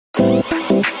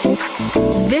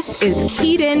This is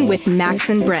Keyed In with Max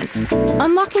and Brent,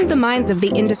 unlocking the minds of the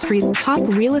industry's top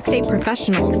real estate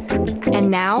professionals. And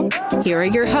now, here are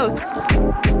your hosts,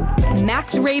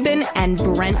 Max Rabin and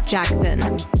Brent Jackson.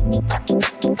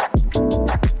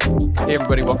 Hey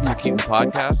everybody, welcome to Keyed In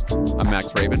Podcast. I'm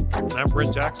Max Rabin. And I'm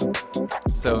Brent Jackson.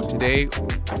 So today,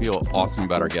 I feel awesome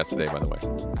about our guest today, by the way.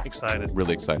 Excited.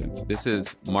 Really excited. This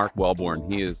is Mark Wellborn.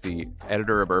 He is the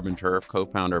editor of UrbanTurf,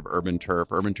 co-founder of UrbanTurf.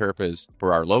 UrbanTurf is,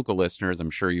 for our local listeners, I'm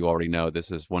sure you already know,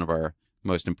 this is one of our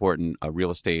most important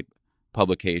real estate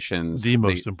publications. The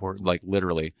most important. Like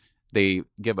literally. They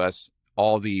give us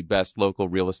all the best local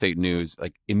real estate news,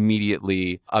 like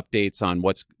immediately updates on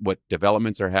what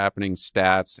developments are happening,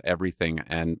 stats, everything.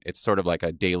 And it's sort of like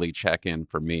a daily check-in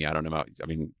for me. I don't know about,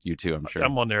 you too, I'm sure.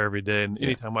 I'm on there every day. And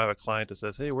anytime I have a client that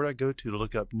says, hey, where do I go to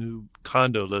look up new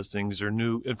condo listings or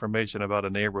new information about a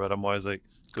neighborhood? I'm always like,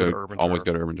 go to UrbanTurf. Always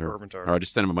go to UrbanTurf. Or I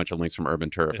just send them a bunch of links from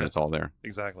UrbanTurf and it's all there.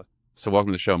 Exactly. So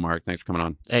welcome to the show, Mark. Thanks for coming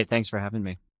on. Hey, thanks for having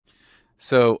me.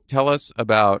 So tell us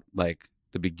about like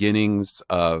the beginnings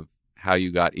of how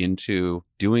you got into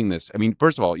doing this. I mean,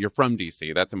 first of all, you're from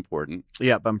DC. That's important.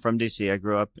 Yep, I'm from DC. I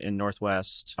grew up in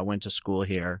Northwest. I went to school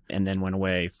here and then went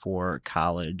away for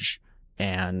college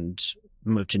and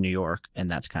moved to New York.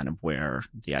 And that's kind of where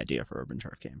the idea for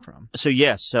UrbanTurf came from.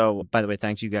 So by the way,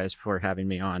 thanks you guys for having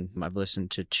me on. I've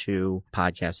listened to 2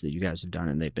 podcasts that you guys have done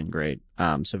and they've been great.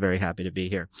 So very happy to be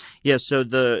here. Yeah, so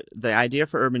the idea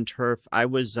for UrbanTurf,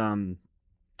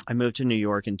 I moved to New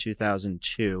York in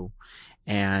 2002.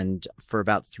 And for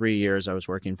about 3 years, I was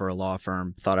working for a law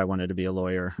firm, thought I wanted to be a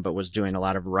lawyer, but was doing a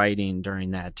lot of writing during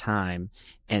that time.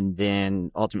 And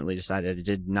then ultimately decided I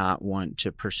did not want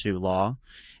to pursue law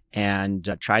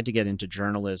and tried to get into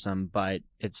journalism, but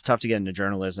it's tough to get into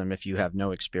journalism if you have no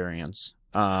experience.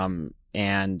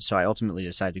 And so I ultimately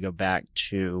decided to go back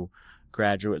to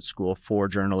graduate school for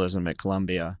journalism at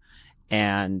Columbia.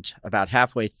 And about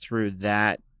halfway through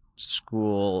that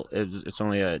school, it's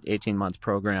only an 18-month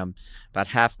program. About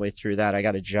halfway through that, I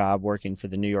got a job working for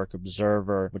the New York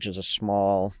Observer, which is a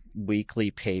small weekly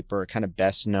paper, kind of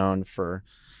best known for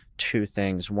 2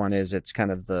 things. One is it's kind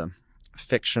of the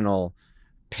fictional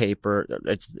paper.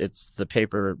 It's the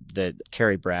paper that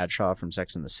Carrie Bradshaw from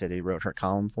Sex and the City wrote her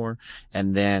column for.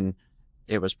 And then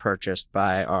it was purchased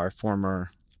by our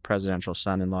former presidential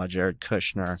son-in-law, Jared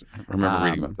Kushner. I remember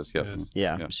reading about this, yes.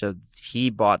 Yeah. So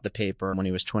he bought the paper when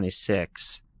he was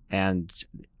 26, and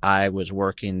I was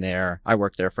working there. I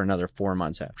worked there for another 4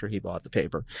 months after he bought the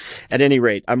paper. At any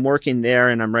rate, I'm working there,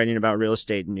 and I'm writing about real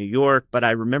estate in New York, but I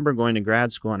remember going to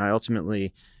grad school, and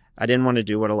I didn't want to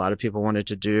do what a lot of people wanted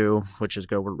to do, which is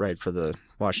go write for the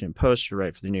Washington Post or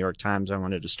write for the New York Times. I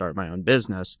wanted to start my own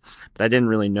business, but I didn't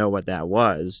really know what that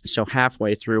was. So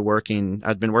halfway through working,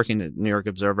 I'd been working at New York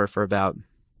Observer for about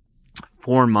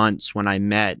 4 months when I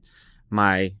met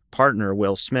my partner,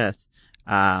 Will Smith,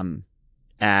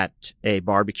 at a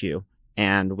barbecue.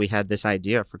 And we had this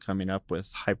idea for coming up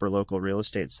with hyperlocal real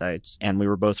estate sites. And we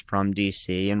were both from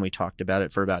DC, and we talked about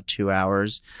it for about 2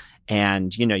 hours.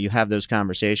 And, you have those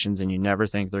conversations and you never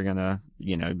think they're going to,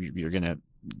 you're going to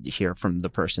hear from the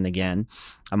person again.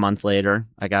 A month later,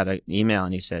 I got an email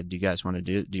and he said, do you want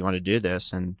to do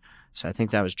this? And so I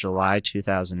think that was July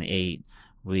 2008.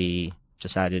 We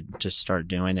decided to start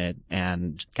doing it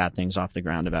and got things off the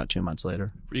ground about 2 months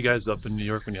later. Were you guys up in New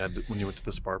York when you went to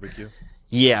this barbecue?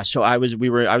 Yeah, so I was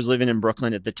living in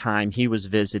Brooklyn at the time. He was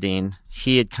visiting.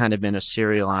 He had kind of been a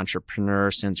serial entrepreneur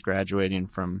since graduating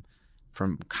from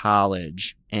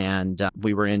college, and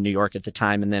we were in New York at the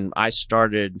time. And then I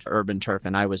started UrbanTurf,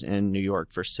 and I was in New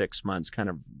York for 6 months, kind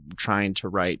of trying to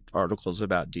write articles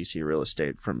about DC real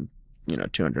estate from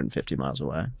 250 miles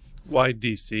away. Why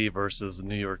DC versus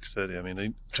New York City? I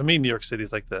mean, to me, New York City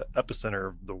is like the epicenter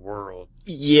of the world.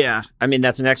 Yeah, I mean,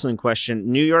 that's an excellent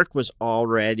question. New York was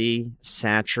already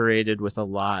saturated with a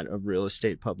lot of real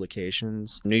estate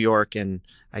publications. New York and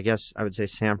I guess I would say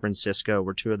San Francisco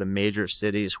were 2 of the major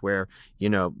cities where,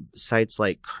 sites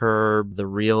like Curb, The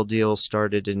Real Deal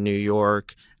started in New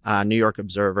York. New York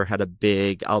Observer had a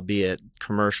big, albeit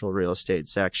commercial real estate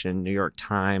section, New York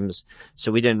Times.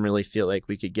 So we didn't really feel like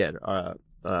we could get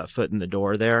foot in the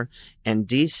door there. And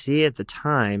DC at the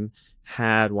time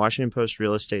had Washington Post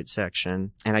real estate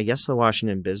section and I guess the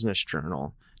Washington Business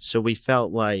Journal. So we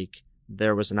felt like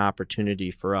there was an opportunity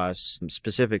for us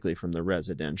specifically from the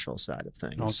residential side of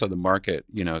things. Also the market,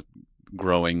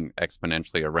 growing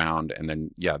exponentially around. And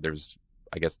then,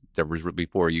 I guess there was,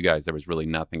 before you guys, there was really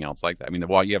nothing else like that. I mean,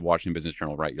 you have Washington Business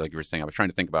Journal, right? Like you were saying, I was trying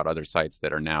to think about other sites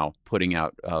that are now putting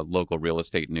out local real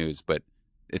estate news, but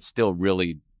it's still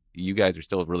really you guys are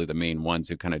still really the main ones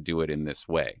who kind of do it in this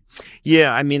way.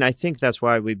 Yeah, I mean, I think that's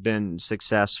why we've been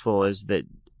successful, is that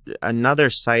another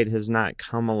site has not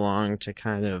come along to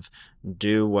kind of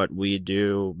do what we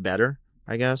do better,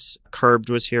 I guess. Curbed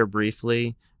was here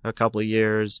briefly a couple of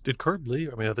years. Did Curb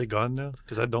leave? I mean, are they gone now?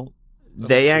 Because I don't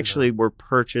They see actually were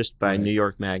purchased by Right. New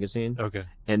York Magazine. Okay.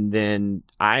 And then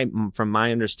from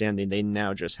my understanding, they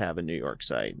now just have a New York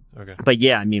site. Okay. But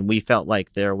yeah, I mean, we felt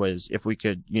like there was, if we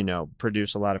could,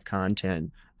 produce a lot of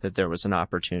content, that there was an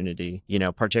opportunity,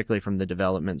 particularly from the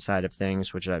development side of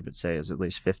things, which I would say is at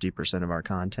least 50% of our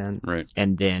content. Right.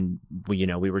 And then, we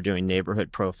were doing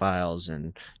neighborhood profiles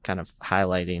and kind of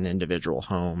highlighting individual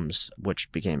homes,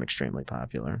 which became extremely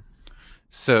popular.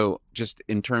 So just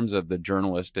in terms of the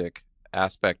journalistic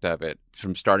aspect of it,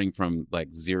 from starting from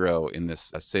like zero in a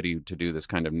city to do this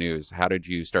kind of news, how did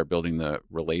you start building the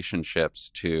relationships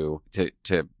to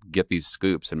get these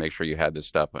scoops and make sure you had this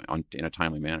stuff in a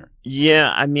timely manner?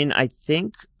 Yeah, I mean, I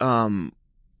think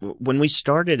when we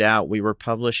started out, we were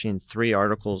publishing 3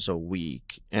 articles a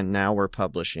week, and now we're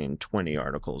publishing 20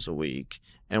 articles a week.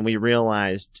 And we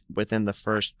realized within the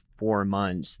first 4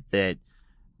 months that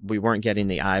we weren't getting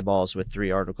the eyeballs with 3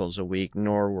 articles a week,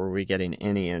 nor were we getting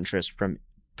any interest from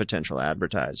potential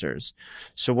advertisers.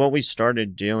 So what we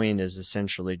started doing is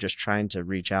essentially just trying to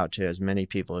reach out to as many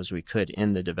people as we could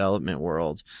in the development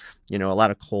world. A lot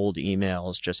of cold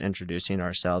emails, just introducing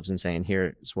ourselves and saying,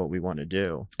 here's what we want to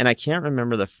do. And I can't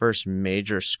remember the first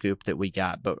major scoop that we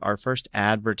got, but our first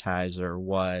advertiser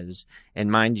was, and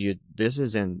mind you, this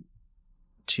is in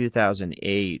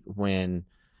 2008 when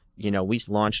we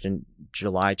launched in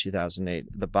July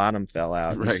 2008. The bottom fell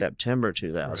out in September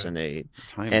 2008.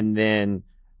 Right. And then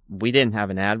we didn't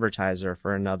have an advertiser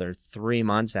for another 3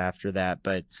 months after that.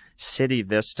 But City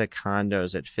Vista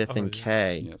Condos at 5th and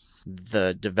K, Yes.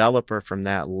 the developer from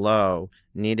that low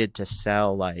needed to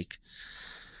sell like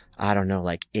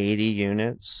 80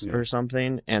 units or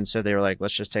something. And so they were like,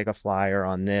 let's just take a flyer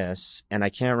on this. And I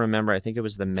can't remember. I think it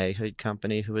was the Mayhood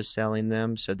company who was selling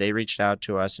them. So they reached out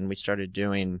to us and we started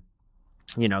doing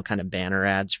kind of banner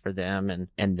ads for them.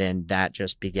 And then that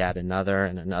just begat another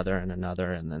and another and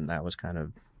another. And then that was kind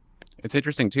of. It's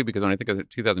interesting too, because when I think of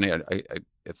 2008,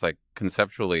 it's like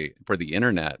conceptually for the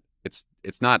internet, it's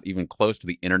not even close to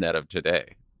the internet of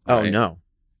today. Oh, right? no.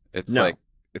 It's like,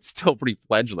 it's still pretty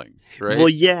fledgling, right? Well,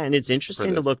 yeah. And it's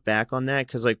interesting to look back on that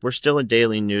because we're still a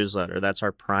daily newsletter. That's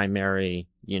our primary,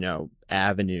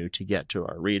 avenue to get to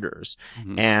our readers.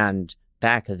 Mm-hmm. And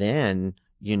back then,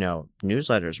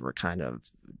 newsletters were kind of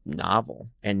novel,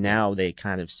 and now they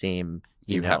kind of seem,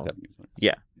 you have that newsletter.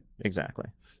 Yeah, exactly.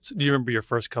 So do you remember your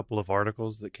first couple of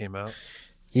articles that came out?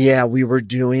 Yeah, we were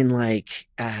doing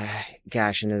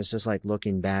gosh, and this is like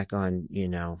looking back on,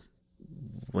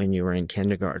 when you were in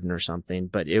kindergarten or something,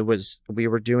 but we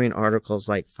were doing articles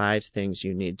like 5 things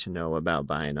you need to know about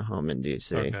buying a home in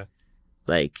DC.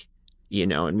 Okay.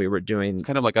 And we were doing. It's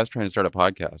kind of like us trying to start a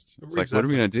podcast. It's like, what are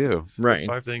we going to do? Right.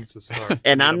 5 things to start.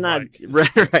 And I'm not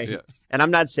right. Yeah. And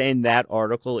I'm not saying that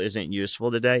article isn't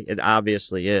useful today. It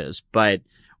obviously is, but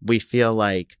we feel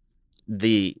like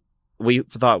we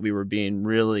thought we were being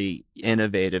really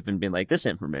innovative and being like, this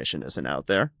information isn't out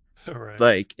there.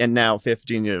 Right. And now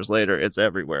 15 years later, it's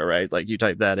everywhere, right? Like you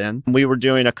type that in. We were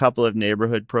doing a couple of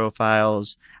neighborhood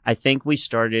profiles. I think we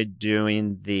started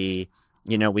doing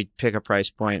we pick a price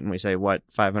point and we say, what,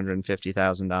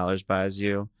 $550,000 buys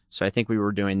you? So I think we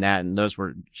were doing that, and those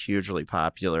were hugely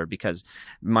popular because,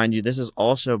 mind you, this is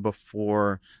also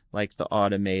before like the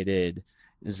automated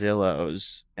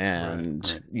Zillows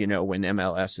and, right. When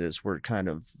MLSs were kind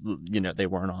of, they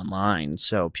weren't online.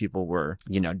 So people were,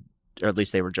 or at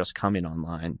least they were just coming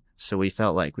online. So we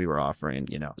felt like we were offering,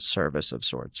 service of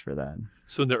sorts for that.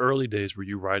 So in the early days, were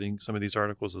you writing some of these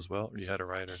articles as well, or you had a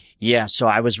writer? Yeah, so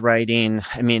I was writing.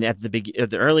 I mean, at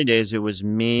the early days, it was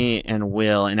me and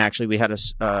Will, and actually we had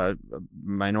a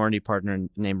minority partner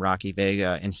named Rocky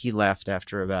Vega, and he left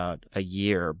after about a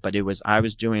year. But I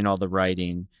was doing all the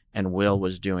writing, and Will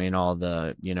was doing all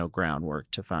the groundwork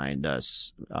to find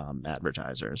us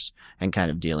advertisers and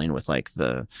kind of dealing with like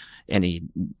any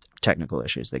technical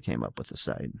issues that came up with the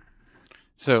site.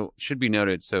 So should be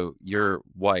noted. So your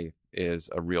wife is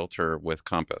a realtor with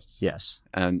Compass. Yes.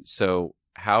 And so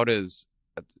I was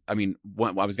going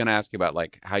to ask you about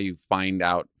like how you find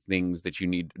out things that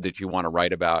you want to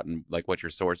write about and like what your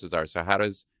sources are. So how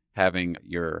does having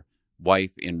your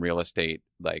wife in real estate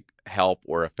like help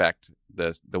or affect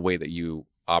the way that you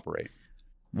operate?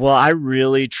 Well, I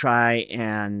really try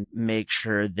and make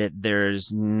sure that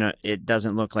it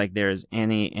doesn't look like there's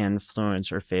any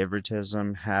influence or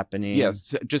favoritism happening.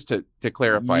 Yes, just to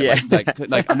clarify, Yeah. like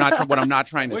what I'm not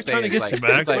trying to What say are you trying to is get to,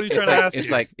 Max? What are you trying to ask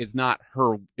me?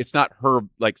 it's not her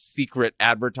like secret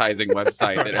advertising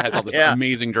website that has all this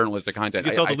amazing journalistic content.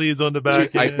 It's all the leads on the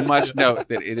back. I must note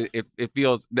that it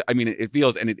feels, I mean, it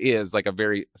feels, and it is like a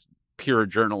very pure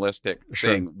journalistic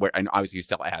thing where, and obviously you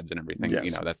sell ads and everything, Yes.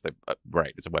 you know, that's the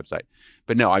right, it's a website.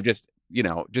 But no, I'm just, you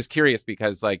know, just curious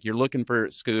because like you're looking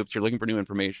for scoops, you're looking for new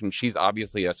information. She's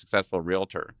obviously a successful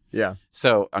realtor. Yeah.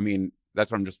 So, I mean, that's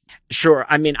what I'm just. Sure.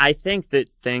 I mean, I think that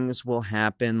things will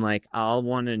happen. Like I'll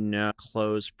want to know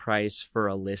close price for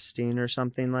a listing or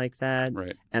something like that.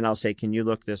 Right. And I'll say, can you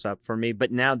look this up for me? But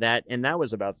now that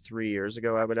was about 3 years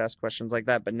ago, I would ask questions like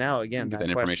that. But now again, Get that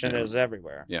that question information is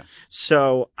everywhere. Yeah.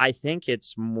 So I think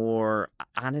it's more,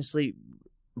 honestly,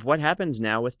 what happens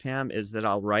now with Pam is that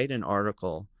I'll write an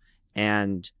article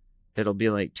and it'll be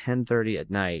like 10:30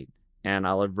 at night. And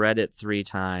I'll have read it 3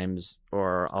 times,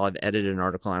 or I'll have edited an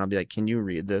article and I'll be like, can you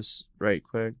read this right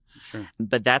quick? Sure.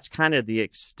 But that's kind of the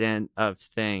extent of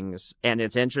things. And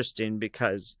it's interesting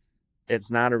because it's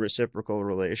not a reciprocal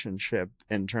relationship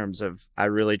in terms of, I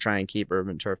really try and keep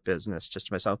UrbanTurf business just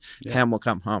to myself. Yeah. Pam will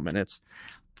come home and it's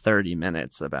 30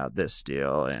 minutes about this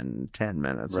deal and 10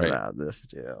 minutes Right. about this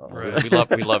deal. Right.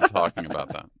 We love talking about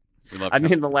that. I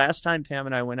mean, the last time Pam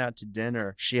and I went out to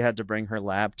dinner, she had to bring her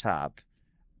laptop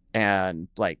and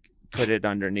like put it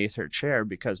underneath her chair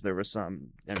because there was some,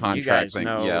 and you guys thing.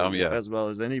 know Yeah. as well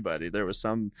as anybody, there was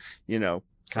some, you know,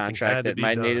 Something contract had to that be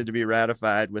might done. needed to be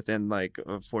ratified within like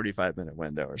a 45-minute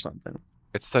window or something.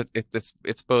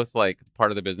 It's both like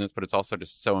part of the business, but it's also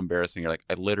just so embarrassing. You're like,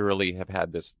 I literally have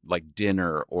had this like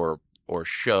dinner or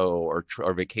show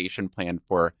or vacation planned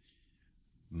for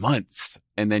months,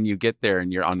 and then you get there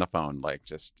and you're on the phone. Like,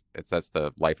 just that's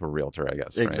the life of a realtor, I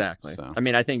guess. Right? Exactly. So, I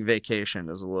mean, I think vacation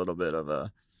is a little bit of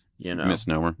a, you know,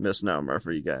 misnomer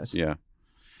for you guys. Yeah.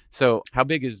 So how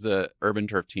big is the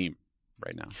UrbanTurf team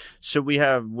right now? So we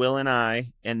have Will and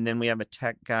I, and then we have a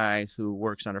tech guy who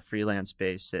works on a freelance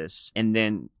basis. And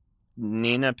then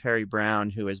Nina Perry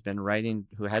Brown, who had been writing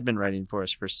for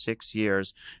us for 6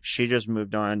 years. She just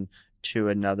moved on to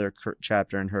another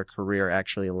chapter in her career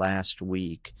actually last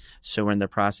week. So we're in the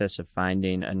process of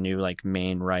finding a new like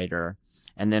main writer.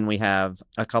 And then we have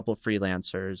a couple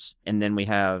freelancers, and then we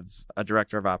have a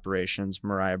director of operations,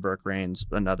 Mariah Burke-Rains,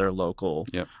 another local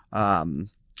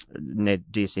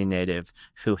DC native,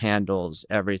 who handles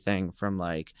everything from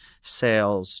like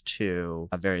sales to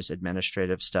various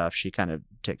administrative stuff. She kind of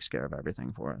takes care of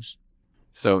everything for us.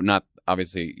 So not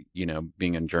obviously, you know,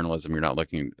 being in journalism, you're not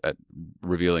looking at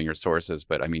revealing your sources,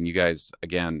 but I mean, you guys,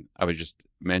 again, I was just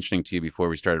mentioning to you before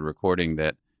we started recording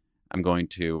that I'm going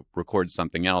to record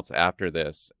something else after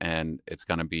this, and it's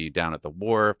going to be down at the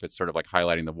wharf. It's sort of like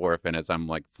highlighting the wharf. And as I'm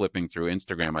like flipping through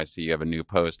Instagram, I see you have a new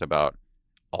post about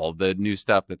all the new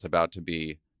stuff that's about to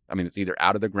be, I mean, it's either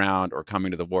out of the ground or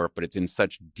coming to the wharf, but it's in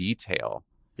such detail.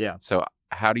 Yeah. So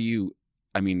how do you,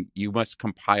 I mean, you must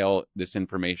compile this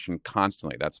information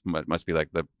constantly. That's must be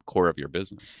like the core of your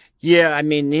business. Yeah, I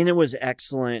mean, Nina is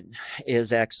excellent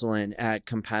at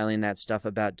compiling that stuff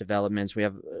about developments. We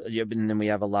have, and then we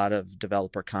have a lot of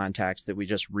developer contacts that we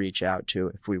just reach out to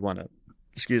if we want to,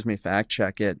 fact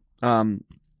check it.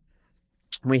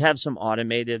 We have some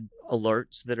automated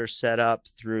alerts that are set up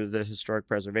through the Historic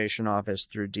Preservation Office,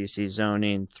 through DC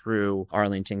zoning, through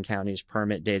Arlington County's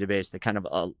permit database that kind of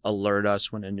alert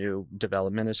us when a new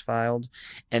development is filed.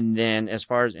 And then as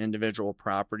far as individual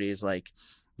properties, like,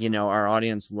 you know, our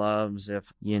audience loves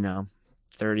if, you know,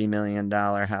 $30 million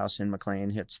house in McLean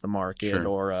hits the market, Sure.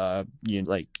 or a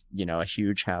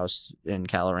huge house in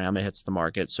Calorama hits the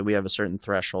market. So we have a certain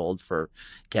threshold for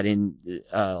getting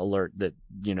alert that,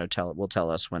 you know, will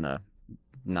tell us when a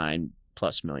 $9+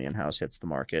 million house hits the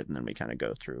market, and then we kind of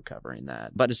go through covering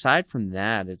that. But aside from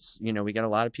that, it's, you know, we got a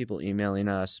lot of people emailing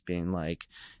us being like,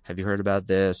 have you heard about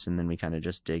this? And then we kind of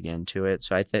just dig into it.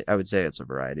 So I would say it's a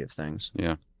variety of things.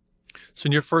 Yeah. So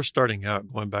when you're first starting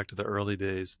out, going back to the early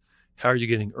days, how are you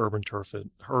getting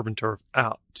UrbanTurf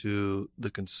out to the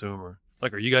consumer?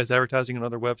 Like, are you guys advertising on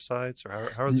other websites,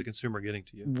 or how is the consumer getting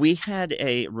to you? We had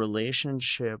a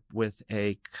relationship with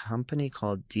a company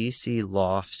called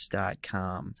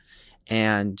DCLofts.com,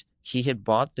 and he had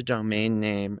bought the domain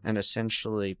name and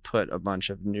essentially put a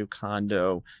bunch of new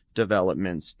condo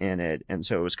developments in it. And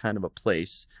so it was kind of a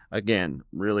place, again,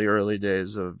 really early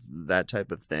days of that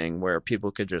type of thing, where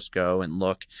people could just go and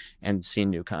look and see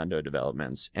new condo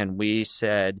developments. And we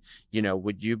said, you know,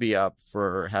 would you be up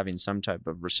for having some type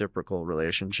of reciprocal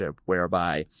relationship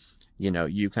whereby,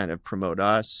 you kind of promote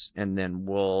us, and then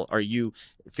you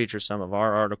feature some of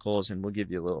our articles, and we'll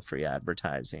give you a little free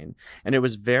advertising. And it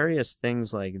was various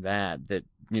things like that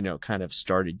kind of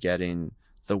started getting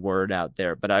the word out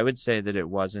there. But I would say that it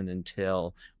wasn't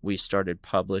until we started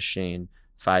publishing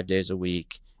 5 days a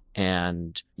week.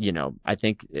 And, I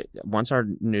think once our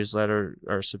newsletter,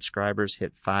 our subscribers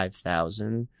hit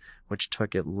 5,000, which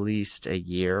took at least a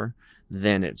year,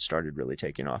 then it started really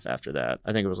taking off after that.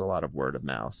 I think it was a lot of word of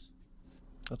mouth.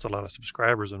 That's a lot of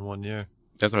subscribers in 1 year.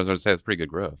 That's what I was going to say. It's pretty good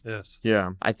growth. Yes.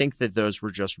 Yeah. I think that those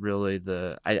were just really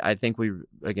I think we,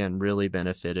 again, really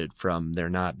benefited from there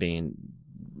not being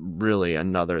really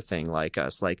another thing like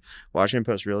us. Like Washington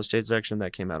Post real estate section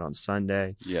that came out on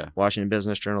Sunday. Yeah. Washington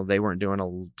Business Journal, they weren't doing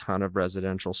a ton of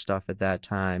residential stuff at that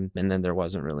time. And then there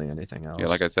wasn't really anything else. Yeah,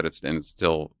 like I said,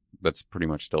 that's pretty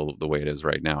much still the way it is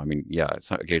right now. I mean, yeah,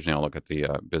 occasionally I'll look at the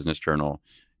Business Journal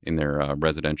in their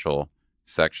residential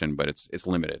section, but it's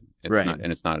limited. It's right. not,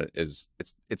 and it's not as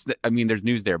I mean, there's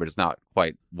news there, but it's not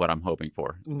quite what I'm hoping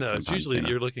for. No, it's usually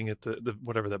you're looking at the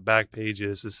whatever the back page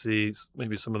is to see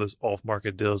maybe some of those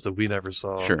off-market deals that we never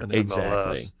saw. Sure. In the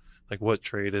Exactly. MLS, like what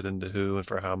traded and to who and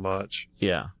for how much.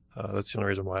 Yeah. That's the only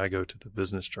reason why I go to the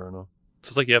Business Journal. So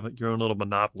it's like you have your own little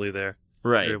monopoly there.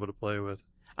 Right. You're able to play with.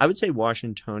 I would say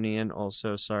Washingtonian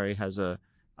also,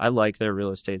 I like their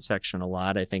real estate section a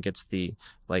lot. I think it's the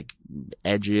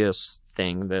edgiest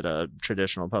thing that a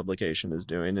traditional publication is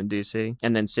doing in DC.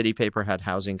 And then City Paper had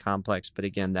Housing Complex, but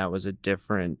again, that was a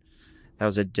different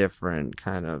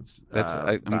kind of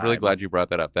I'm really glad you brought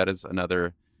that up. That is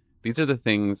these are the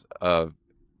things of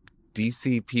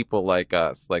DC people like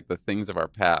us, like the things of our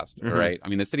past, Mm-hmm. right? I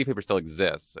mean, the City Paper still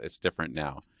exists. It's different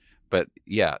now. But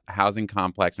yeah, Housing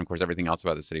Complex, and of course everything else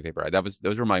about the City Paper. That was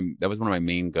one of my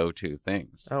main go-to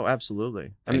things. Oh,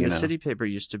 absolutely. I And, mean, the City Paper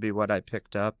used to be what I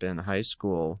picked up in high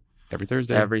school every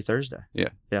Thursday.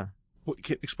 Yeah. Well,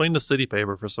 explain the City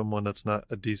Paper for someone that's not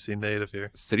a DC native here.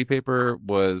 City Paper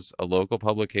was a local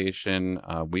publication,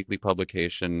 weekly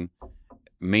publication.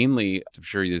 Mainly, I'm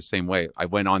sure you're the same way. I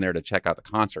went on there to check out the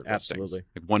concert Absolutely.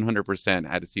 listings. 100%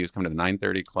 had to see who's coming to the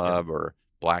 930 Club or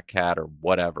Black Cat or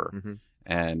whatever. Mm-hmm.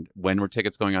 And when were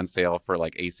tickets going on sale for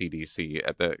like AC/DC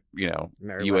at the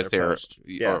Merriweather US Air Post.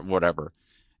 Yeah. or whatever.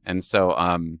 And so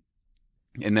and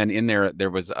then in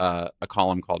there was a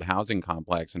column called Housing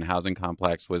Complex, and Housing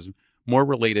Complex was more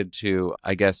related to,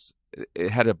 I guess,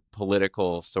 it had a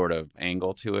political sort of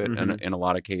angle to it in a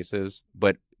lot of cases.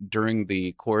 But during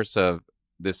the course of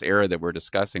this era that we're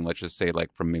discussing, let's just say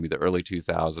like from maybe the early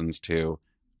 2000s to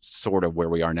sort of where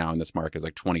we are now in this market is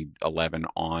like 2011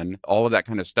 on, all of that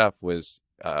kind of stuff was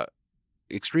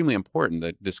extremely important.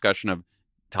 The discussion of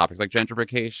topics like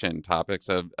gentrification, topics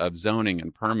of zoning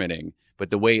and permitting. But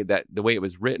the way it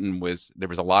was written was there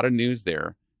was a lot of news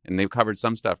there, and they've covered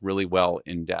some stuff really well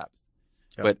in depth.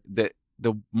 Yep. But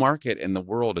the market and the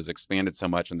world has expanded so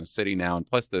much in the city now, and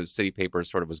plus the City Paper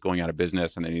sort of was going out of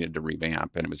business and they needed to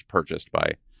revamp, and it was purchased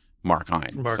by Mark Hine.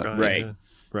 Right. Yeah.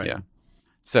 Right. Yeah.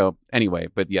 So anyway,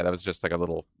 but yeah, that was just like a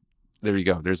little. There you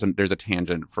go. There's a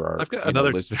tangent for our I've got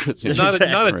another listeners. not a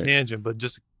Right. tangent, but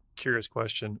just a curious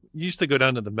question. You used to go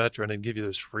down to the Metro and they'd give you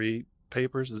those free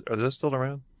papers. Are those still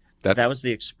around? That was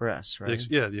the Express, right? The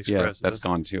Express. Yeah, that's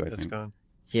gone too. I That's think. gone.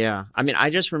 Yeah. I mean, I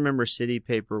just remember City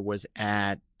Paper was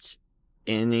at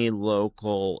any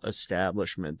local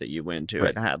establishment that you went to. Right.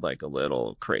 It had like a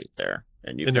little crate there,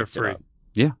 and And they're picked it free. up.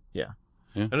 Yeah.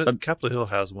 I know Capitol Hill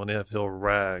has one. They have Hill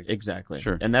Rag. Exactly.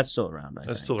 Sure. And that's still around, I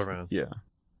That's think. still around. Yeah.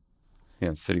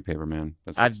 Yeah, City Paper, man.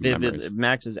 That's some memories.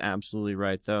 Max is absolutely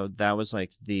right, though. That was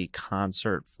like the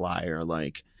concert flyer.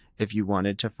 Like, if you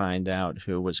wanted to find out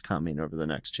who was coming over the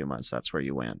next 2 months, that's where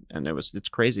you went. And it's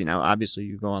crazy. Now, obviously,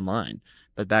 you go online.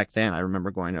 But back then, I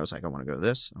remember going, I was like, I want to go to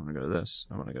this. I want to go to this.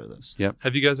 I want to go to this. Yep.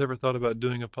 Have you guys ever thought about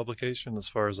doing a publication as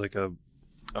far as like a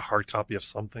hard copy of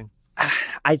something?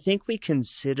 I think we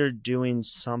considered doing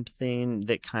something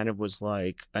that kind of was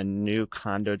like a new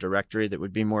condo directory that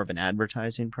would be more of an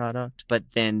advertising product.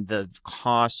 But then the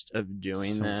cost of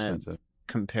doing So that expensive.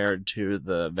 compared to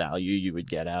the value you would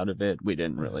get out of it, we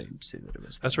didn't really see that it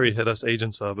was. That's where you hit us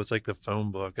agents up. It's like the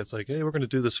phone book. It's like, hey, we're going to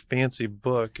do this fancy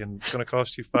book, and it's going to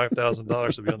cost you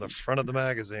 $5,000 to be on the front of the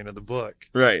magazine of the book.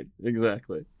 Right.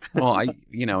 Exactly. Well,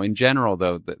 in general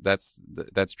though, that's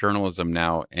journalism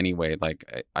now anyway. Like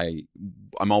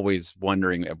I'm always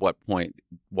wondering at what point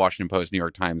Washington Post, New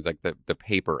York Times, like the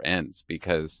paper ends,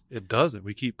 because It doesn't.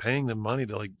 We keep paying them money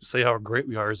to like say how great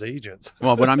we are as agents.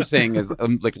 well, what I'm saying is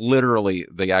like literally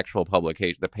the actual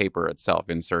publication, the paper itself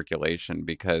in circulation,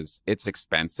 because it's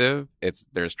expensive.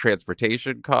 There's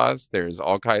transportation costs. There's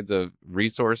all kinds of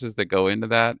resources that go into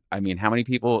that. I mean, how many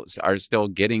people are still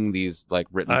getting these like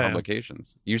written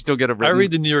publications? You still get a written? I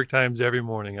read the New York Times every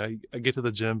morning. I get to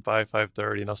the gym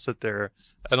 5:30, and I'll sit there.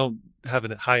 I don't have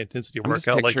a high intensity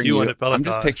workout like you on at Peloton. I'm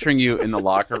just picturing you in the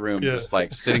locker room, just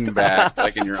like sitting back,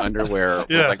 like in your underwear,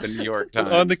 with like the New York Times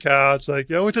on the couch. Like,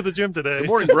 yeah, I went to the gym today. Good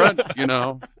morning, Brent. You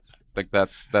know, like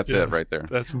that's it right there.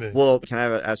 That's me. Well, can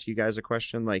I ask you guys a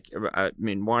question? Like, I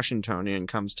mean, Washingtonian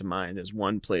comes to mind as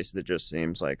one place that just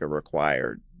seems like a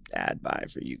required ad buy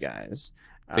for you guys.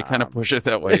 They kind of push it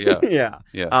that way,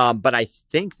 yeah. But I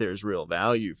think there's real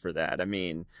value for that. I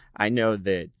mean, I know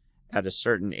that at a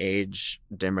certain age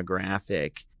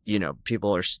demographic, you know,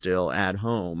 people are still at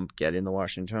home getting the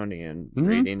Washingtonian,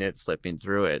 reading it, flipping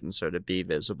through it, and so to be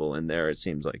visible in there, it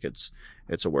seems like it's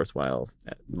a worthwhile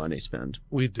money spend.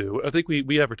 We do. I think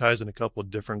we advertise in a couple of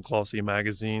different glossy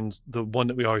magazines. The one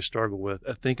that we always struggle with,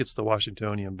 I think it's the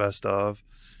Washingtonian Best Of.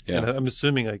 Yeah. And I'm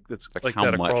assuming like it's like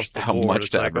that across the board. Much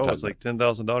it's like, it's like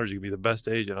 $10,000. You can be the best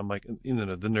agent. I'm like, you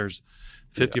know, then there's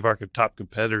 50 of our top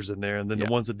competitors in there. And then the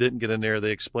ones that didn't get in there, they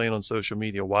explain on social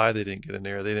media why they didn't get in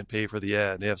there. They didn't pay for the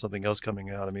ad. They have something else coming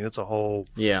out. I mean, it's a whole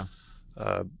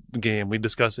game. We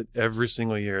discuss it every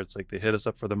single year. It's like they hit us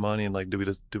up for the money and like, do we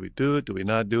do it? Do we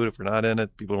not do it? If we're not in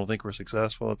it, people don't think we're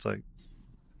successful. It's like,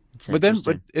 but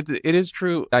it is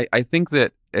true. I think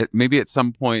that maybe at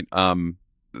some point,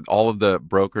 all of the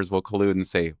brokers will collude and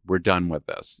say, we're done with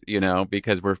this, you know,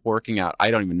 because we're forking out.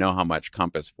 I don't even know how much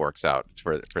Compass forks out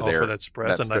for that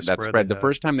spread. That spread. The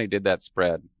first time they did that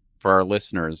spread, for our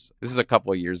listeners, this is a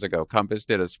couple of years ago, Compass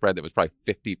did a spread that was probably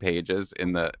 50 pages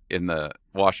in the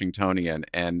Washingtonian,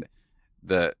 and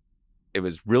it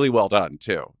was really well done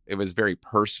too. It was very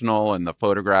personal, and the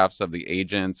photographs of the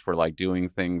agents were like doing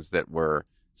things that were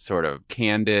sort of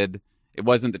candid. It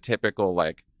wasn't the typical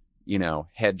like, you know,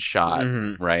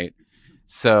 headshot, right?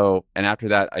 So, and after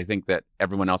that, I think that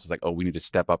everyone else is like, oh, we need to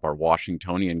step up our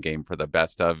Washingtonian game for the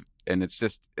best of. And it's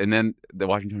just, and then the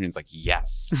Washingtonian's like,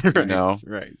 yes, you know?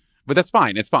 Right. But that's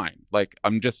fine. It's fine. Like,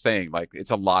 I'm just saying, like, it's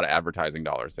a lot of advertising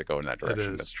dollars that go in that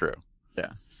direction. That's true.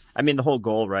 Yeah. I mean, the whole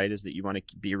goal, right, is that you want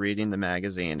to be reading the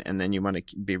magazine, and then you want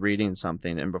to be reading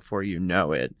something, and before you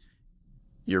know it,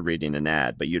 you're reading an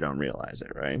ad, but you don't realize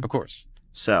it, right? Of course.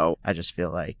 So I just feel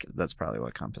like that's probably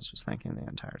what Compass was thinking the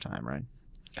entire time, right?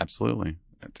 Absolutely.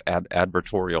 It's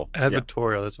advertorial.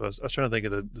 Advertorial. Yep. That's what I was trying to think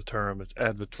of the term. It's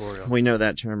advertorial. We know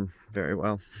that term very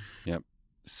well. Yep.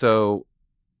 So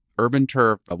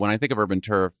UrbanTurf, when I think of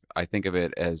UrbanTurf, I think of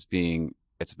it as being,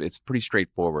 it's pretty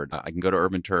straightforward. I can go to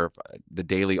UrbanTurf, the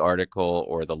daily article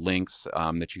or the links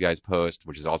that you guys post,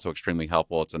 which is also extremely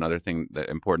helpful. It's another thing that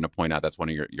important to point out. That's one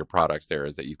of your products there,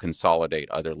 is that you consolidate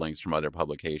other links from other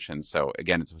publications. So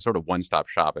again, it's a sort of one-stop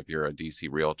shop if you're a DC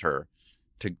realtor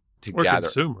to or gather.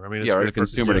 Consumer. I mean, or a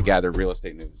consumer to gather real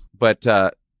estate news. But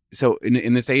so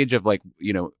in this age of like,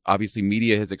 you know, obviously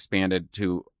media has expanded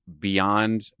to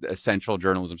beyond essential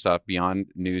journalism stuff, beyond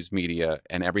news media,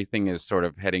 and everything is sort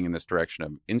of heading in this direction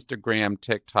of Instagram,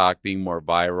 TikTok being more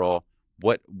viral.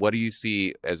 What do you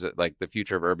see as like the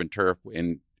future of UrbanTurf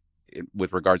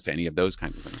with regards to any of those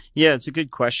kinds of things? Yeah, it's a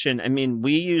good question. I mean,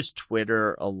 we use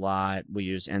Twitter a lot. We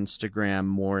use Instagram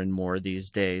more and more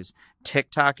these days.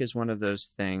 TikTok is one of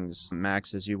those things,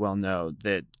 Max, as you well know,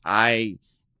 that I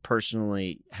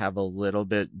personally have a little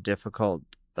bit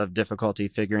difficulty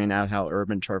figuring out how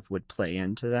UrbanTurf would play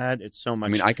into that. It's so much.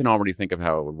 I mean, I can already think of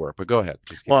how it would work, but go ahead.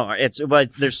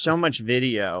 But there's so much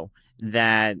video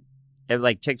that,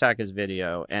 like, TikTok is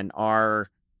video, and our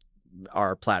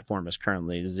platform is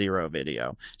currently 0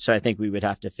 video. So I think we would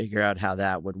have to figure out how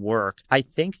that would work. I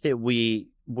think that we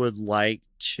would like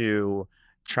to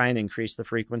try and increase the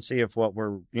frequency of what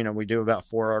we do about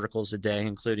 4 articles a day,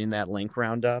 including that link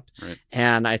roundup. Right.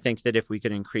 And I think that if we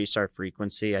could increase our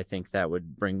frequency, I think that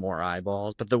would bring more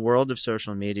eyeballs. But the world of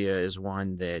social media is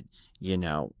one that, you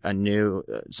know,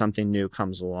 something new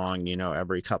comes along, you know,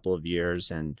 every couple of years,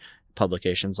 and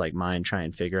publications like mine try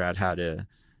and figure out how to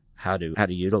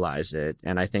utilize it.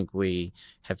 And I think we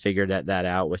have figured that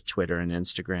out with Twitter and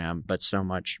Instagram,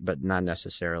 but not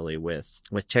necessarily with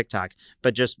TikTok.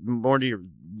 But just more to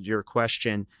your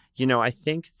question, you know, I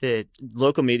think that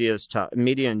local media is tough.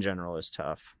 Media in general is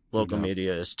tough. Local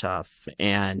media is tough.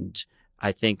 And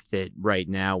I think that right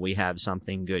now we have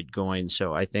something good going.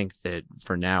 So I think that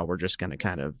for now we're just going to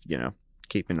kind of, you know,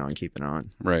 keep it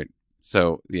on. Right.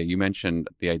 So yeah, you mentioned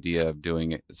the idea of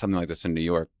doing something like this in New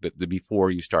York, but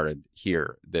before you started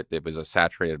here, that it was a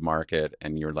saturated market,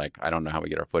 and you're like, I don't know how we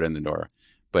get our foot in the door.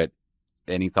 But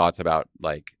any thoughts about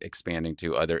like expanding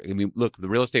to other? I mean, look, the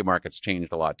real estate market's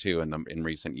changed a lot too in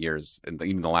recent years, and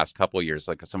even the last couple of years.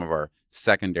 Like some of our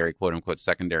secondary, quote unquote,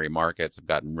 secondary markets have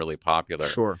gotten really popular.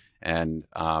 Sure. And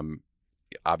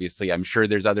obviously, I'm sure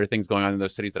there's other things going on in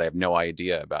those cities that I have no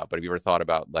idea about. But have you ever thought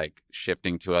about like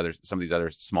shifting to some of these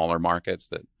other smaller markets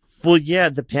that? Well, yeah,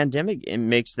 the pandemic, it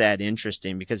makes that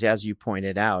interesting because, as you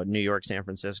pointed out, New York, San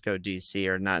Francisco, DC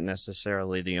are not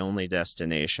necessarily the only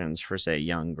destinations for, say,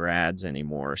 young grads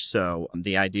anymore. So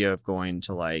the idea of going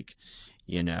to like,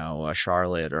 you know, a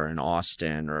Charlotte or an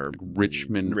Austin or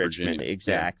Richmond, Virginia.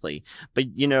 Exactly. Yeah.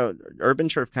 But, you know,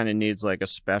 UrbanTurf kind of needs like a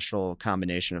special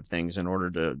combination of things in order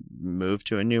to move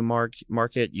to a new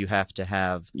market. You have to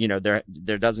have, you know, there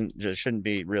shouldn't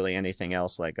be really anything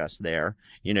else like us there.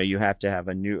 You know, you have to have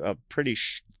a pretty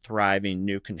thriving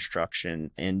new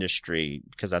construction industry,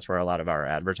 because that's where a lot of our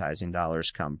advertising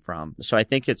dollars come from. So I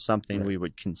think it's something we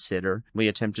would consider. We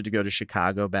attempted to go to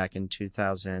Chicago back in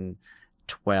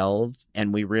 2012,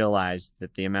 and we realized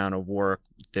that the amount of work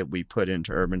that we put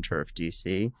into UrbanTurf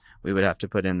DC, we would have to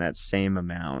put in that same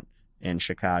amount in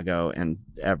Chicago and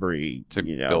every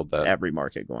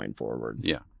market going forward.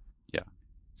 Yeah.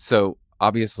 So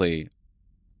obviously,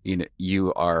 you know,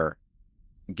 you are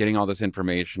getting all this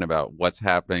information about what's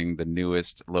happening, the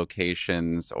newest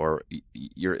locations, or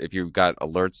if you've got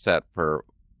alerts set for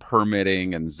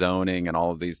permitting and zoning and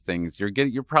all of these things,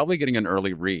 you're probably getting an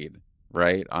early read,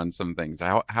 right, on some things.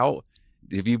 How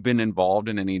have you been involved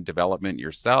in any development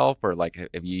yourself, or like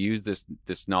have you used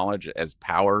this knowledge as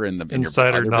power in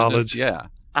insider your knowledge? Business? Yeah.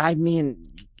 I mean,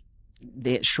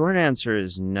 the short answer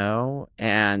is no,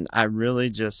 and I really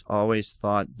just always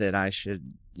thought that I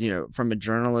should, you know, from a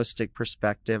journalistic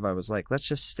perspective, I was like, let's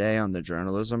just stay on the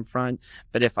journalism front.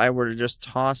 But if I were to just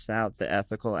toss out the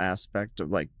ethical aspect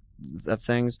of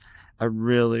things, I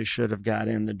really should have got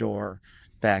in the door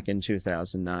back in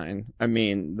 2009. I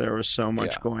mean, there was so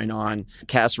much going on.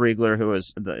 Cass Riegler, who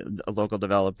was a local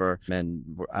developer,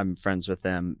 and I'm friends with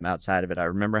them outside of it. I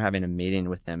remember having a meeting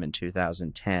with them in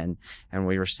 2010, and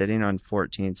we were sitting on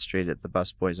 14th Street at the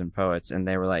Busboys and Poets, and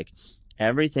they were like,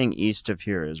 everything east of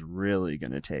here is really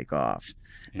going to take off.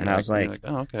 And I was like,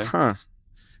 oh, okay. Huh,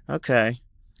 okay.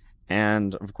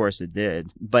 And of course it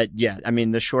did. But yeah, I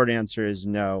mean, the short answer is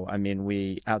no. I mean,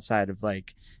 we, outside of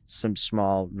like some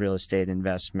small real estate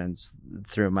investments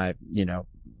through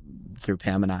through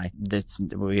Pam and I,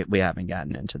 we haven't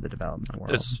gotten into the development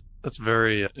world. That's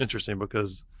very interesting,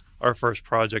 because our first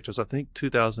project was, I think,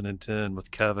 2010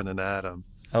 with Kevin and Adam.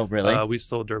 Oh, really? We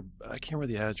sold their, I can't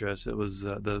remember the address. It was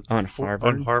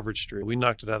on Harvard Street. We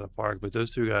knocked it out of the park, but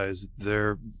those two guys,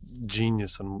 they're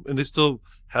genius, and they still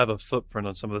have a footprint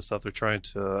on some of the stuff they're trying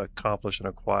to accomplish and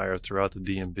acquire throughout the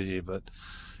DMV. But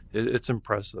it's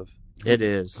impressive. It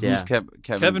is. Who's Yeah.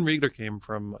 Kevin Riegler came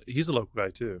from. He's a local guy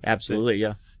too. Absolutely.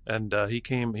 Yeah. And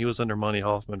he was under Monty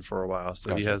Hoffman for a while,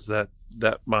 so he has that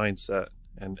mindset.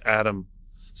 And Adam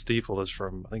Stiefel is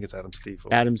from, I think it's Adam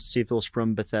Stiefel. Adam Stiefel's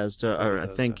from Bethesda, or I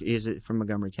think he's from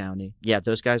Montgomery County. Yeah,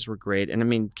 those guys were great. And I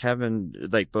mean, Kevin,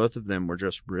 like both of them were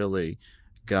just really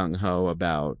gung-ho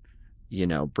about, you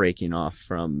know, breaking off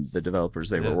from the developers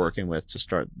they were working with to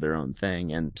start their own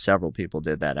thing. And several people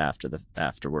did that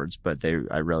afterwards, but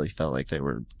I really felt like they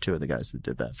were two of the guys that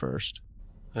did that first.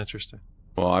 Interesting.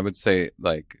 Well, I would say,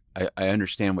 like, I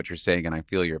understand what you're saying, and I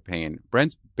feel your pain.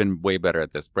 Brent's been way better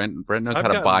at this. Brent knows how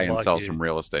to buy and sell some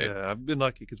real estate. Yeah, I've been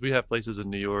lucky because we have places in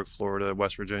New York, Florida,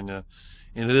 West Virginia,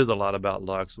 and it is a lot about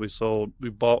luck. So we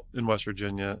bought in West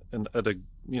Virginia and at the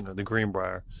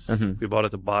Greenbrier. Mm-hmm. We bought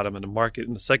at the bottom, and the market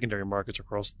and the secondary markets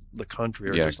across the country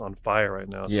are just on fire right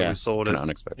now. So we sold it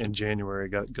in January,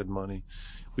 got good money.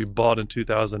 We bought in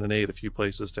 2008 a few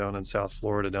places down in South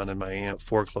Florida, down in Miami,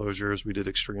 foreclosures. We did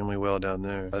extremely well down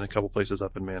there, and a couple places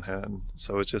up in Manhattan.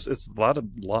 So it's a lot of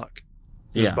luck.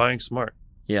 Just buying smart.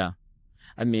 Yeah.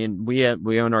 I mean, we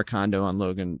own our condo on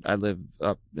Logan. I live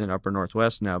up in Upper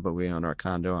Northwest now, but we own our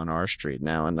condo on our street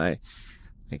now, and I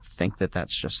think that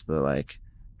that's just the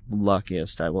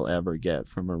luckiest I will ever get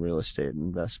from a real estate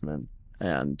investment.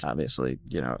 And obviously,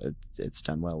 you know, it's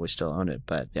done well. We still own it,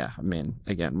 but yeah, I mean,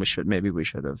 again, we should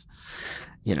have,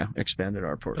 you know, expanded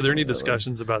our portfolio. Are there any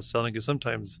discussions about selling? Because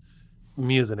sometimes,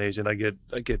 me as an agent, I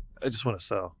just want to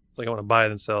sell. Like I want to buy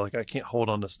it and sell. Like I can't hold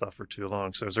on to stuff for too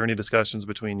long. So, is there any discussions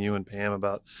between you and Pam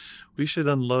about we should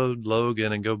unload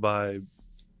Logan and go buy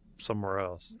somewhere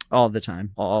else? All the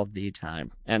time, all the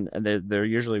time. And they're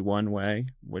usually one way,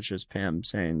 which is Pam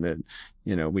saying that,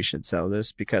 we should sell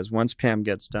this, because once Pam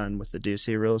gets done with the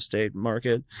DC real estate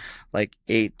market, like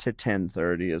 8 to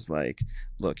 10:30 is like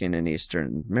looking in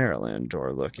Eastern Maryland,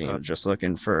 or just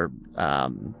looking for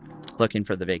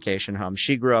the vacation home.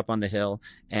 She grew up on the Hill,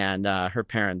 and her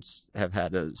parents have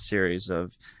had a series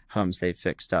of homes they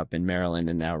fixed up in Maryland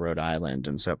and now Rhode Island.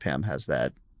 And so Pam has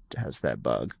that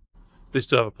bug. They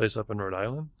still have a place up in Rhode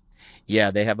Island?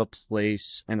 Yeah, they have a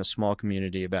place in a small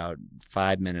community about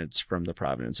 5 minutes from the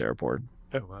Providence airport.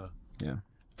 Oh, wow. Yeah.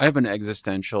 I have an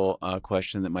existential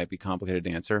question that might be complicated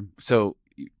to answer. So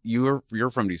you're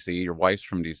from DC, your wife's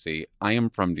from DC, I am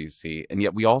from DC, and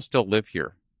yet we all still live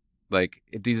here. Like,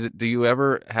 do you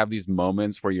ever have these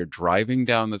moments where you're driving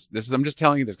down I'm just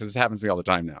telling you this because this happens to me all the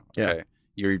time now. Okay. Yeah.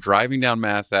 You're driving down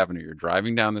Mass Avenue, you're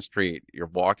driving down the street, you're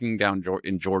walking down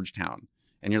in Georgetown,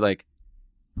 and you're like,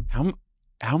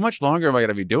 how much longer am I going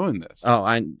to be doing this? Oh,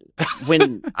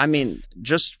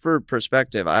 just for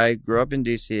perspective, I grew up in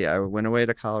DC. I went away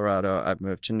to Colorado. I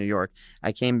moved to New York.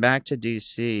 I came back to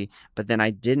DC, but then I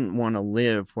didn't want to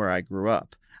live where I grew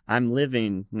up. I'm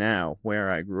living now where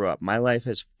I grew up. My life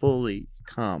has fully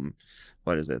come,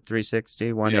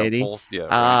 360, 180? Yeah,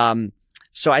 right.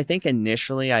 So I think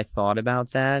initially I thought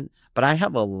about that, but I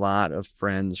have a lot of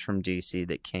friends from DC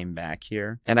that came back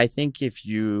here. And I think if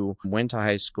you went to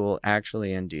high school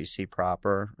actually in DC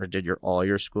proper, or did all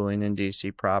your schooling in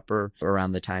DC proper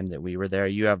around the time that we were there,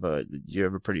 you have a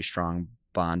pretty strong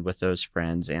bond with those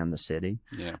friends and the city.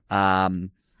 Yeah.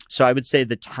 So I would say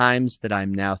the times that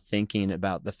I'm now thinking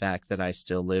about the fact that I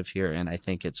still live here and I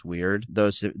think it's weird,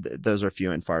 those are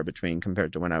few and far between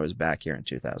compared to when I was back here in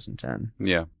 2010.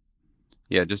 Yeah.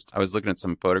 Yeah, I was looking at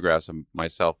some photographs of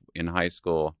myself in high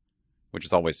school, which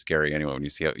is always scary anyway. When you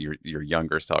see your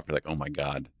younger self, you're like, oh my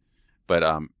God.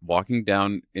 But walking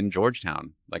down in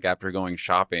Georgetown, like after going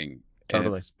shopping, totally.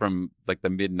 And it's from like the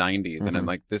mid 90s. Mm-hmm. And I'm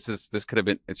like, this could have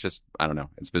been, it's just, I don't know.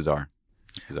 It's bizarre.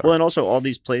 Well, and also all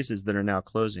these places that are now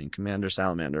closing. Commander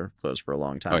Salamander closed for a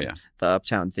long time. Oh, yeah. The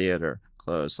Uptown Theater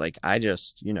closed. Like, I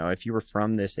just, if you were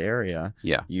from this area,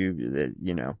 yeah,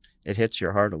 it hits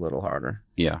your heart a little harder.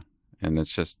 Yeah. And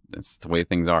it's the way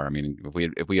things are. I mean,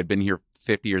 if we had been here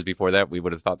 50 years before that, we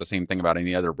would have thought the same thing about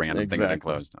any other random thing that had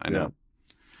closed. I know.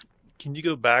 Yeah. Can you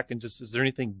go back and is there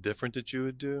anything different that you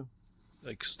would do?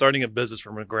 Like starting a business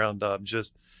from the ground up,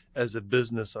 just as a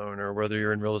business owner, whether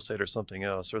you're in real estate or something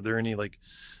else, are there any like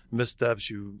missteps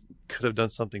you could have done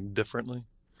something differently?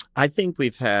 I think me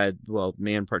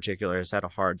in particular, has had a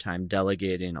hard time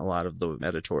delegating a lot of the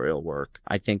editorial work.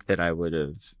 I think that I would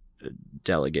have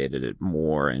delegated it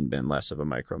more and been less of a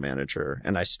micromanager,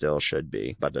 and I still should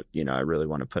be, but I really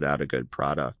want to put out a good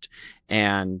product.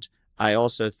 And I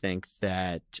also think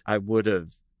that I would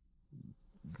have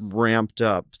ramped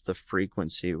up the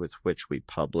frequency with which we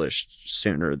published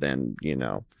sooner than, we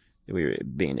were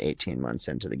being 18 months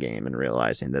into the game and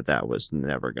realizing that was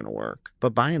never going to work.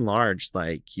 But by and large,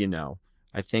 I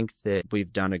think that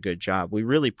we've done a good job. We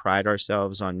really pride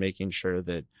ourselves on making sure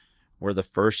that we're the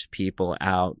first people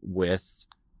out with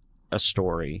a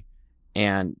story.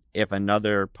 And if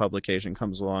another publication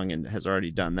comes along and has already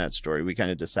done that story, we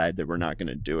kind of decide that we're not going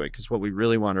to do it. Because what we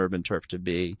really want UrbanTurf to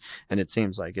be, and it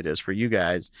seems like it is for you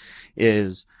guys,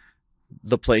 is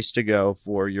the place to go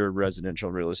for your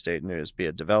residential real estate news, be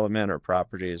it development or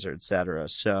properties or et cetera.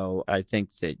 So I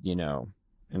think that,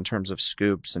 in terms of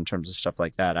scoops, in terms of stuff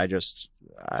like that,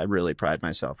 I really pride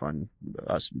myself on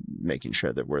us making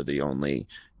sure that we're the only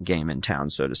game in town,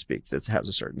 so to speak, that has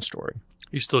a certain story.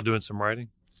 You still doing some writing?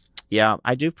 Yeah,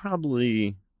 I do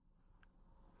probably,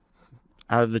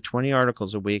 out of the 20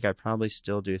 articles a week, I probably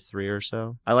still do 3 or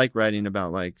so. I like writing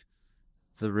about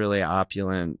the really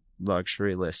opulent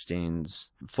luxury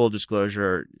listings. Full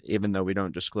disclosure, even though we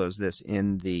don't disclose this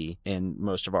in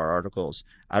most of our articles,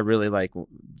 I really like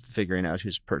figuring out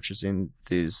who's purchasing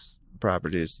these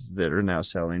properties that are now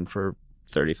selling for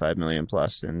 35 million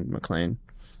plus in McLean.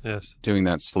 Yes. Doing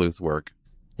that sleuth work.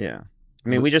 Yeah. I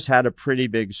mean, we just had a pretty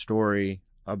big story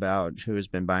about who has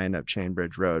been buying up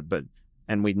Chainbridge Road,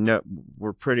 and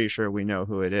we're pretty sure we know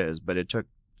who it is, but it took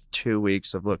 2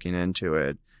 weeks of looking into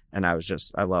it. And I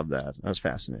love that. I was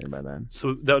fascinated by that.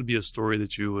 So that would be a story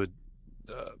that you would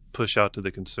push out to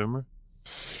the consumer?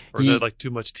 Or is that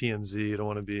too much TMZ? You don't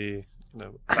want to be,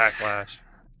 backlash?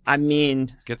 I mean,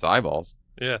 it gets eyeballs.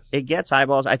 Yes. It gets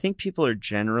eyeballs. I think people are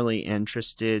generally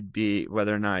interested,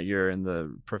 whether or not you're in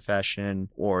the profession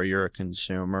or you're a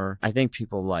consumer. I think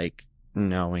people like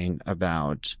knowing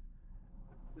about,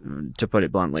 to put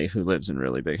it bluntly, who lives in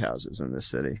really big houses in this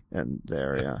city and the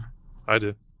area. I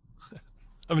do.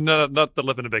 I mean, not to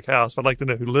live in a big house, but I'd like to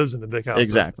know who lives in a big house.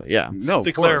 Exactly. Yeah. No, To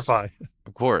of course. clarify.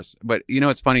 Of course. But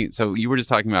it's funny. So you were just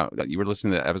talking about, you were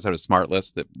listening to the episode of Smart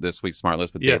List, this week's Smart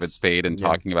List with Yes. David Spade, and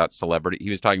talking about celebrity. He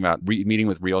was talking about meeting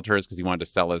with realtors because he wanted to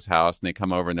sell his house, and they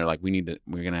come over and they're like, we're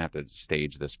going to have to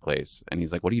stage this place. And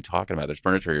he's like, what are you talking about? There's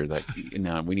furniture. You're like,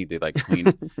 no, we need to like clean,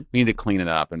 we need to clean it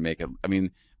up and make it. I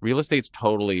mean, real estate's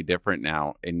totally different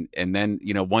now. And then,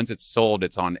 once it's sold,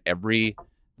 it's on every,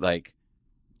 like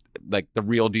The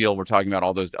Real Deal. We're talking about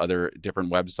all those other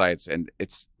different websites, and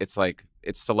it's like,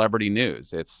 it's celebrity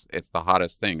news. It's the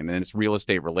hottest thing, and then it's real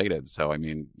estate related. So I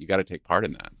mean, you got to take part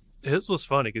in that. His was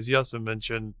funny because he also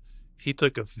mentioned he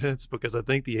took offense because I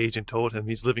think the agent told him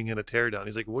he's living in a teardown.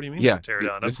 He's like, what do you mean it's a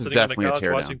teardown? I'm this is sitting on the definitely a couch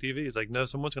teardown. watching TV. He's like, no,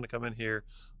 someone's going to come in here,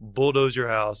 bulldoze your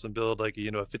house, and build like a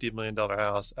 $50 million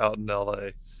house out in LA.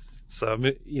 So I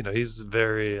mean, he's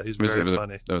very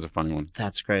funny. That was a funny one.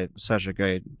 That's great. Such a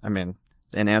great, I mean,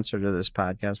 in answer to this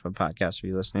podcast, what podcast are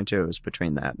you listening to? It was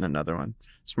between that and another one.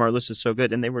 Smart List is so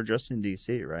good. And they were just in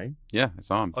DC, right? Yeah, I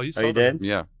saw him. Oh, you saw you that? did?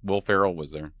 Yeah, Will Ferrell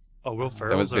was there. Oh, Will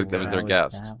Ferrell. That was their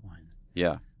guest. That one.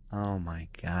 Yeah. Oh my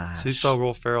gosh. So you saw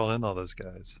Will Ferrell and all those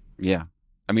guys. Yeah.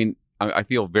 I mean, I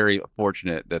feel very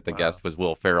fortunate that the Wow. guest was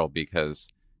Will Ferrell, because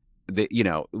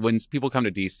when people come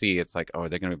to DC, it's like, oh,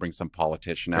 they're going to bring some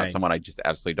politician out, Right. someone I just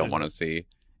absolutely don't want to see.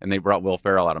 And they brought Will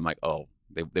Ferrell out. I'm like, oh,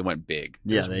 they went big.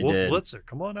 Yeah, There's they Wolf did. Blitzer.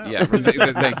 Come on out. Yeah,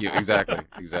 thank you.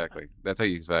 Exactly. That's how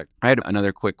you expect. I had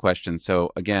another quick question.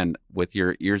 So again, with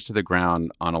your ears to the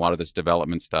ground on a lot of this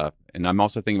development stuff, and I'm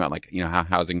also thinking about how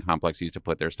housing complexes used to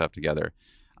put their stuff together.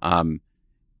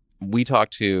 We talk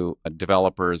to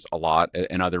developers a lot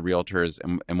and other realtors,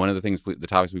 and one of the things, the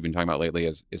topics we've been talking about lately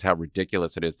is how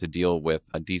ridiculous it is to deal with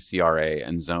a DCRA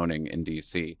and zoning in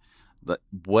DC.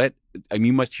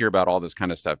 You must hear about all this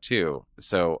kind of stuff too.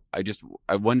 So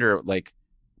I wonder,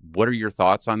 what are your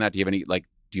thoughts on that? Do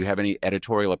you have any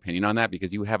editorial opinion on that?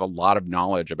 Because you have a lot of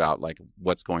knowledge about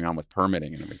what's going on with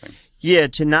permitting and everything. Yeah,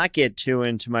 to not get too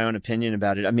into my own opinion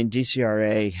about it, I mean,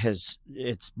 DCRA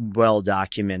it's well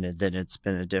documented that it's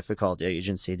been a difficult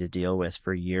agency to deal with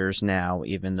for years now,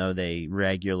 even though they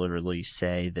regularly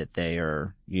say that they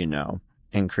are,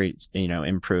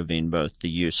 improving both the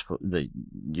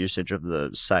usage of the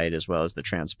site as well as the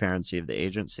transparency of the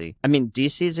agency. I mean,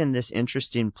 DC's in this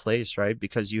interesting place, right?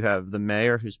 Because you have the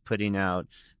mayor who's putting out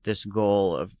this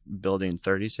goal of building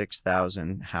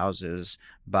 36,000 houses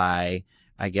by,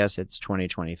 I guess it's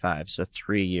 2025, so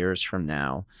 3 years from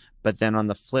now. But then on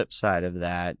the flip side of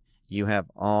that, you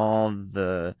have all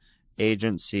the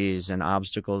agencies and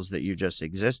obstacles that you just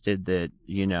existed that,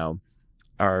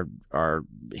 are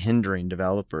hindering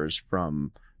developers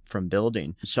from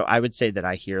building. So I would say that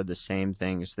I hear the same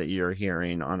things that you're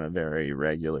hearing on a very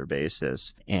regular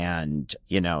basis. And,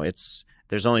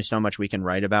 there's only so much we can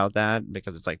write about that,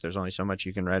 because it's like there's only so much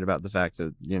you can write about the fact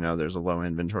that, there's a low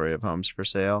inventory of homes for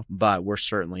sale. But we're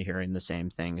certainly hearing the same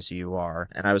things you are.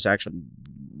 And I was actually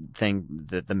thing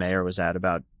that the mayor was at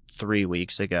about 3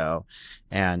 weeks ago,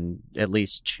 and at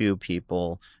least 2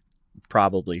 people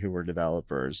probably who were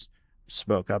developers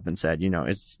spoke up and said,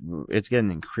 it's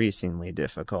getting increasingly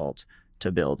difficult to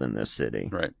build in this city.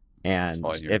 Right. And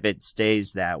if it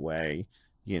stays that way,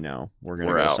 we're going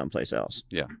to go out someplace else.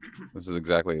 Yeah. This is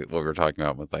exactly what we were talking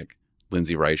about with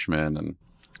Lindsay Reichman. And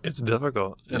It's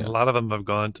difficult. And a lot of them have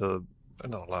gone to,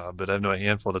 not a lot, but I know a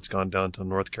handful that's gone down to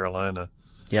North Carolina.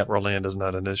 Yep. Where land is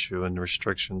not an issue, and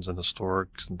restrictions and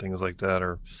historics and things like that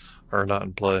are not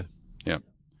in play. Yeah.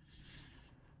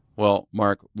 Well,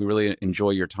 Mark, we really enjoy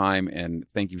your time, and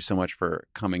thank you so much for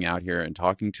coming out here and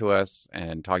talking to us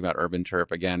and talking about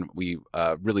UrbanTurf. Again, we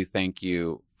really thank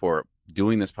you for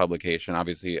doing this publication.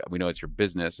 Obviously, we know it's your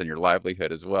business and your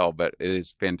livelihood as well, but it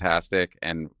is fantastic,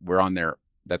 and we're on there.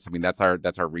 That's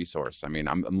our resource. I mean,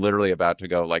 I'm literally about to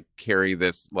go carry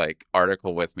this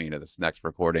article with me to this next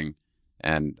recording.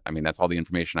 And I mean, that's all the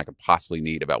information I could possibly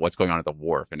need about what's going on at the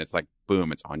wharf. And it's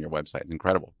boom, it's on your website. It's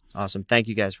incredible. Awesome. Thank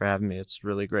you guys for having me. It's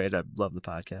really great. I love the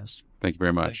podcast. Thank you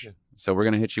very much. You. So we're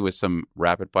going to hit you with some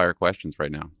rapid fire questions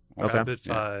right now. Okay. Rapid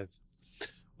 5.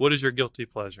 What is your guilty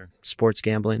pleasure? Sports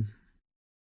gambling.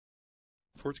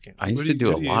 Sports game. I used to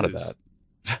do a lot of that.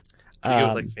 You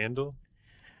go with FanDuel?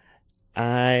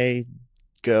 I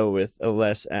go with a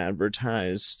less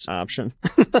advertised option.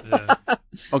 Yeah.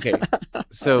 Okay.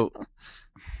 So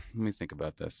let me think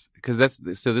about this, because this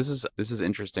is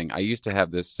interesting. I used to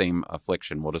have this same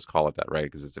affliction. We'll just call it that,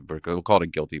 right? Because we'll call it a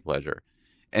guilty pleasure.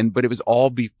 But it was all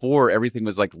before everything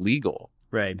was legal.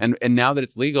 Right. And now that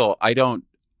it's legal,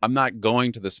 I'm not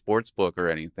going to the sports book or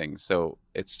anything. So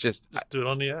it's just do it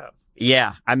on the app.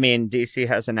 Yeah, I mean, DC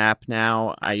has an app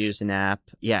now. I use an app.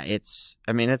 Yeah, it's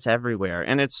everywhere,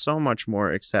 and it's so much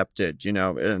more accepted,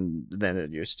 than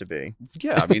it used to be.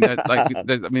 Yeah, I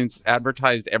mean, it's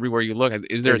advertised everywhere you look.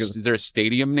 Is there a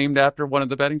stadium named after one of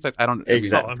the betting sites? I don't.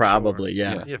 Exactly. Probably, sure.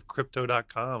 yeah. You have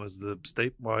Crypto.com as the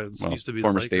state. It used to be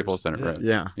former the Staples Center, right?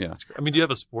 Yeah. I mean, do you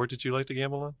have a sport that you like to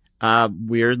gamble on?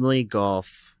 Weirdly,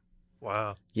 golf.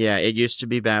 Wow. Yeah, it used to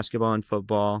be basketball and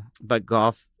football, but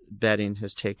golf betting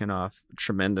has taken off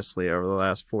tremendously over the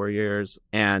last 4 years,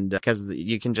 and because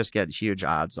you can just get huge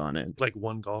odds on it. Like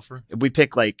one golfer? We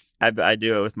pick I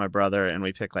do it with my brother, and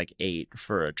we pick 8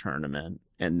 for a tournament,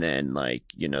 and then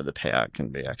the payout can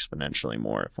be exponentially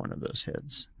more if one of those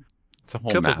hits. It's a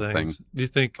whole math thing. Do you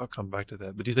think, I'll come back to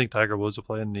that, but do you think Tiger Woods will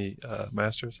play in the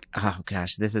Masters? Oh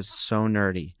gosh, this is so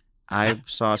nerdy. I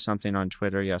saw something on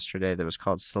Twitter yesterday that was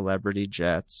called Celebrity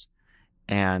Jets,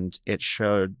 and it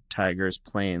showed Tiger's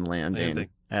plane landing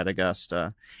at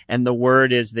Augusta. And the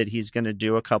word is that he's going to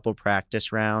do a couple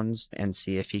practice rounds and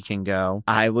see if he can go.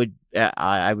 I would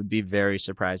be very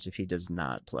surprised if he does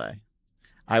not play.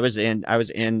 I was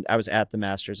at the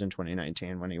Masters in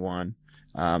 2019 when he won,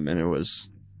 and it was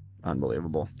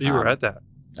unbelievable. You were at that?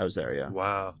 I was there, yeah.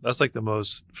 Wow. That's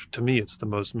to me, it's the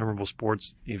most memorable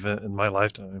sports event in my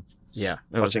lifetime. Yeah,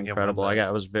 it was incredible.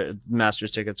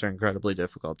 Masters tickets are incredibly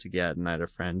difficult to get, and I had a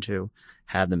friend who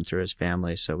had them through his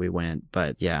family, so we went.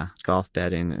 But yeah, golf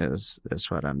betting is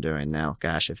what I'm doing now.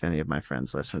 Gosh, if any of my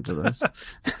friends listen to this.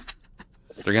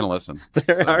 They're going to listen.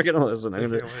 They are going to listen. I'm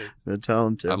going to tell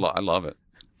them to. I love it.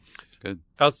 Good.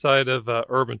 Outside of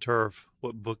UrbanTurf,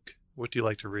 what do you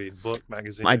like to read? Book,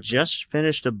 magazine? I just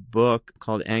finished a book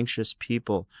called Anxious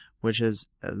People, which is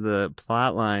the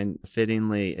plot line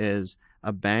fittingly is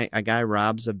a guy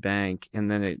robs a bank, and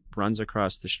then it runs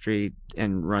across the street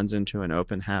and runs into an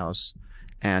open house,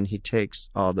 and he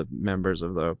takes all the members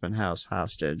of the open house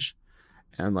hostage,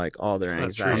 and all their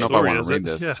anxieties. I don't know if I want to read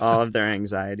this. Yeah. All of their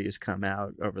anxieties come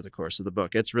out over the course of the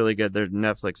book. It's really good.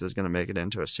 Netflix is going to make it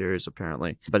into a series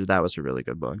apparently, but that was a really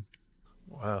good book.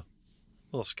 Wow. A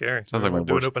little scary. Sounds like my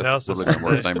doing open houses. Really my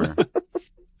worst nightmare. At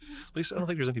least I don't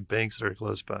think there's any banks that are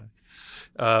close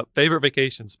by. Favorite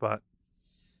vacation spot?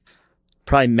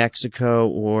 Probably Mexico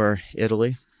or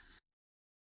Italy.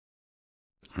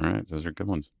 All right, those are good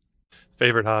ones.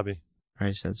 Favorite hobby?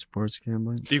 I said sports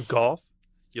gambling. Do you golf?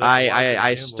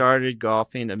 I started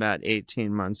golfing about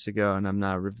 18 months ago, and I'm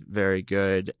not very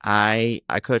good. I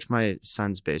coach my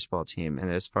son's baseball team,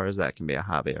 and as far as that can be a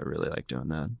hobby, I really like doing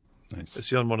that. Nice. Is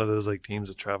he on one of those teams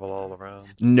that travel all around?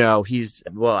 No,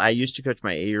 I used to coach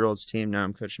my 8-year-old's team. Now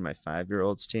I'm coaching my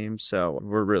 5-year-old's team. So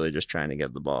we're really just trying to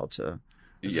get the ball to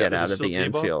get out of the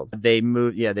infield. They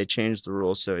moved. Yeah, they changed the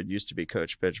rules. So it used to be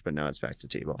coach pitch, but now it's back to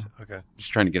T-ball. Okay.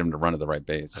 Just trying to get him to run to the right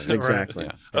base. Exactly.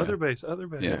 Yeah. Other base.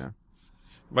 Yeah.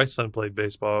 My son played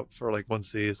baseball for one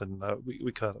season.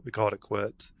 We called it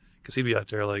quits because he'd be out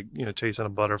there chasing a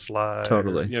butterfly,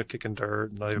 totally, or, kicking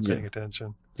dirt, and not even paying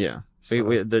attention. Yeah, so.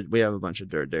 we have a bunch of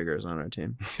dirt diggers on our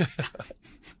team.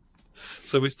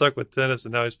 So we stuck with tennis,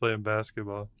 and now he's playing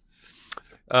basketball.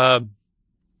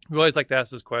 We always like to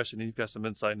ask this question, and you've got some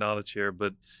inside knowledge here,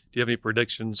 but do you have any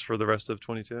predictions for the rest of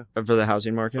 22? For the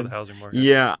housing market? For the housing market.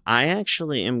 Yeah, I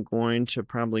actually am going to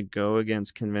probably go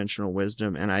against conventional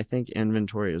wisdom, and I think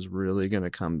inventory is really going to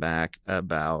come back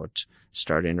about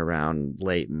starting around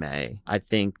late May. I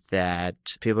think that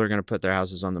people are going to put their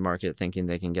houses on the market thinking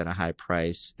they can get a high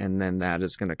price, and then that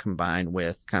is going to combine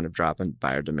with kind of dropping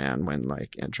buyer demand when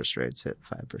interest rates hit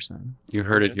 5%. You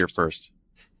heard it here first.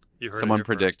 Someone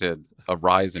predicted a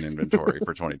rise in inventory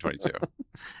for 2022.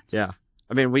 Yeah.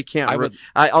 I mean, we can't.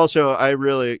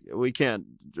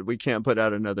 We can't put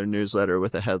out another newsletter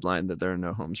with a headline that there are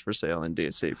no homes for sale in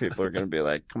DC. People are going to be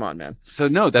like, "Come on, man." So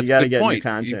no, that's a good point. New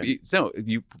content. So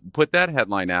you put that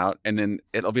headline out, and then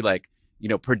it'll be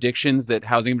predictions that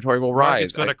housing inventory will rise.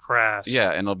 It's going to crash.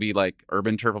 Yeah, and it'll be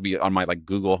UrbanTurf will be on my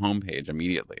Google homepage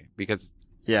immediately because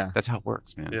that's how it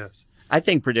works, man. Yes. I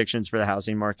think predictions for the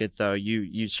housing market, though,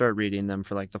 you start reading them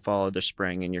for the fall or the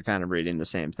spring, and you're kind of reading the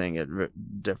same thing at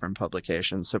different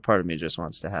publications. So part of me just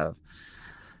wants to have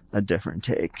a different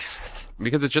take.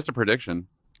 Because it's just a prediction.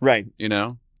 Right.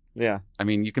 Yeah. I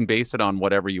mean, you can base it on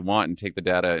whatever you want and take the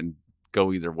data and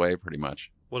go either way pretty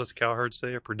much. What does Cowherd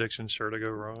say? A prediction sure to go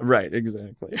wrong? Right,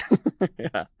 exactly.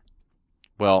 Yeah.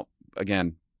 Well,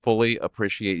 again, fully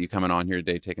appreciate you coming on here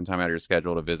today, taking time out of your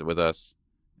schedule to visit with us.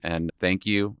 And thank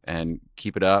you, and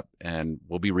keep it up, and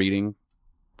we'll be reading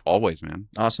always, man.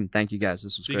 Awesome. Thank you, guys.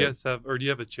 This was great. Do you guys do you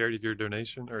have a charity of your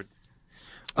donation? Or you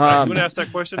want to ask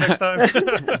that question next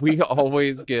time? We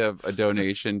always give a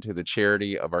donation to the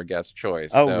charity of our guest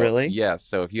choice. Oh, really? Yes.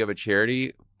 So if you have a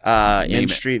charity, Name In it.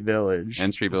 Street Village.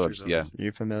 N Street Village, yeah. Are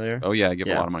you familiar? Oh, yeah, I give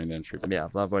a Yeah. lot of money to N Street Village. Yeah,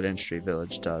 love what In Street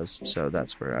Village does. So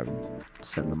that's where I would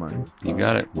send the money. You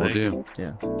got it. We'll Thank do.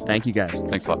 Yeah. Thank you guys.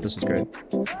 Thanks a lot. This was great.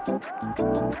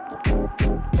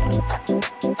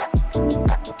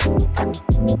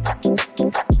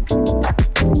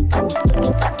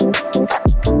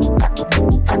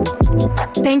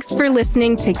 Thanks for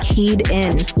listening to Keyed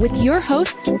In with your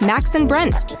hosts, Max and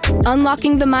Brent,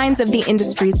 unlocking the minds of the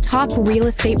industry's top real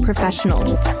estate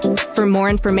professionals. For more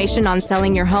information on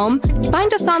selling your home,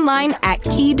 find us online at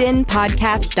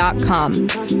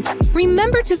keyedinpodcast.com.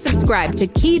 Remember to subscribe to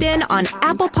Keyed In on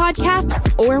Apple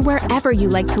Podcasts or wherever you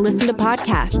like to listen to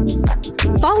podcasts.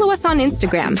 Follow us on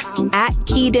Instagram at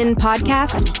Keyed In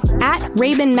Podcast, at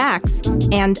Rabin Max,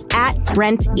 and at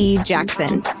Brent E.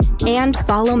 Jackson. And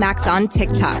follow Max on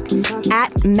TikTok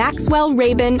at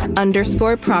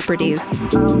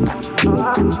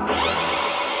MaxwellRabin_properties.